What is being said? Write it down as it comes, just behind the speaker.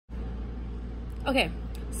Okay,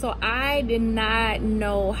 so I did not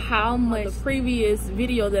know how much the previous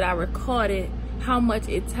video that I recorded, how much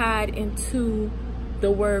it tied into the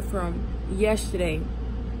word from yesterday.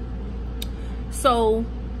 So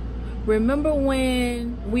remember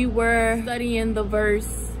when we were studying the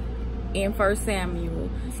verse in 1 Samuel,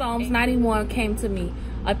 Psalms 91 came to me.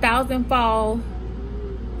 1,000 fall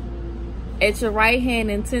at your right hand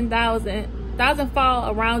and 1,000 fall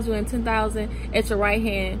around you and 10,000 at your right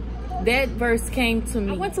hand. That verse came to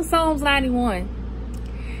me. I went to Psalms 91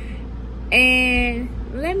 and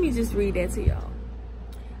let me just read that to y'all.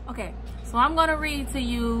 Okay, so I'm gonna read to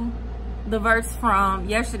you the verse from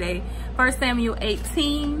yesterday, 1 Samuel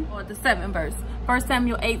 18, or the 7th verse. 1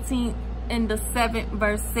 Samuel 18 in the 7th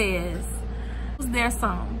verse says, "Was their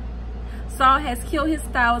song? Saul has killed his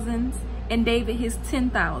thousands and David his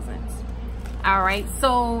 10,000s." All right,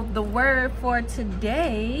 so the word for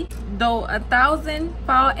today: though 1,000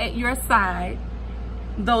 fall at your side,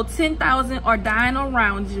 though 10,000 are dying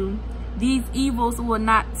around you, these evils will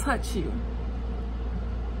not touch you.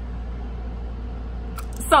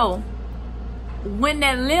 So when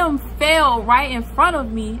that limb fell right in front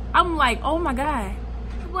of me, I'm like, oh my God.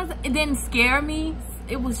 It didn't scare me.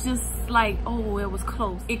 It was just like, oh, it was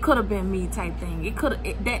close. It could have been me type thing.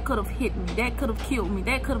 That could have hit me. That could have killed me.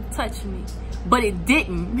 That could have touched me. But it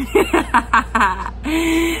didn't.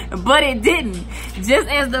 But it didn't. Just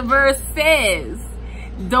as the verse says,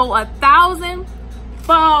 though 1,000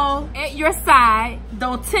 fall at your side,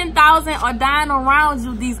 though 10,000 are dying around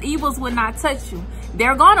you, these evils will not touch you.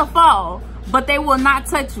 They're gonna fall, but they will not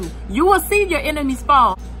touch you. You will see your enemies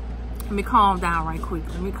fall. Let me calm down right quick.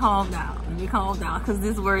 Let me calm down. Let me calm down, because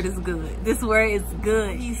this word is good. This word is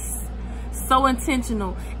good. He's so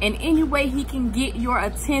intentional. And any way he can get your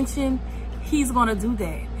attention, he's gonna do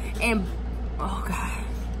that. And oh God,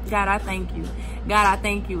 God, I thank you. God, I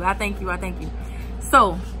thank you. I thank you. I thank you.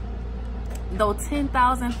 So though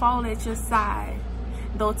 10,000 fall at your side,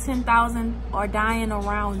 though 10,000 are dying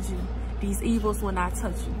around you, these evils will not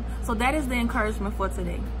touch you. So that is the encouragement for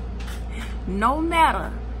today. No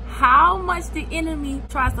matter how much the enemy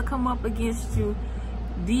tries to come up against you,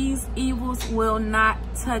 these evils will not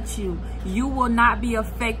touch you. You will not be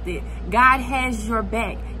affected. God has your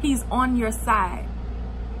back. He's on your side.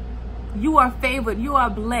 You are favored. You are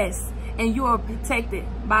blessed. And you are protected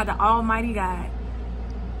by the Almighty God.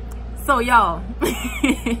 So y'all,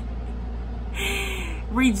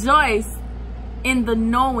 rejoice in the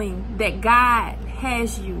knowing that God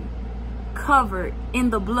has you covered in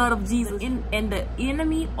the blood of Jesus, and the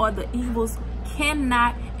enemy or the evils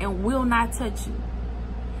cannot and will not touch you.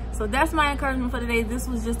 So that's my encouragement for today. This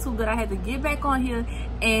was just too good. I had to get back on here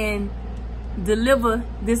and deliver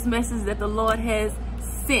this message that the Lord has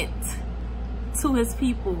sent to his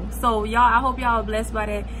people. So y'all, I hope y'all are blessed by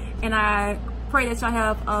that, and I pray that y'all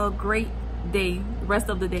have a great day, rest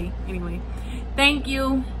of the day. Anyway, thank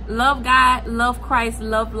you. Love God, love Christ,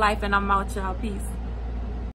 love life, and I'm out, y'all. Peace.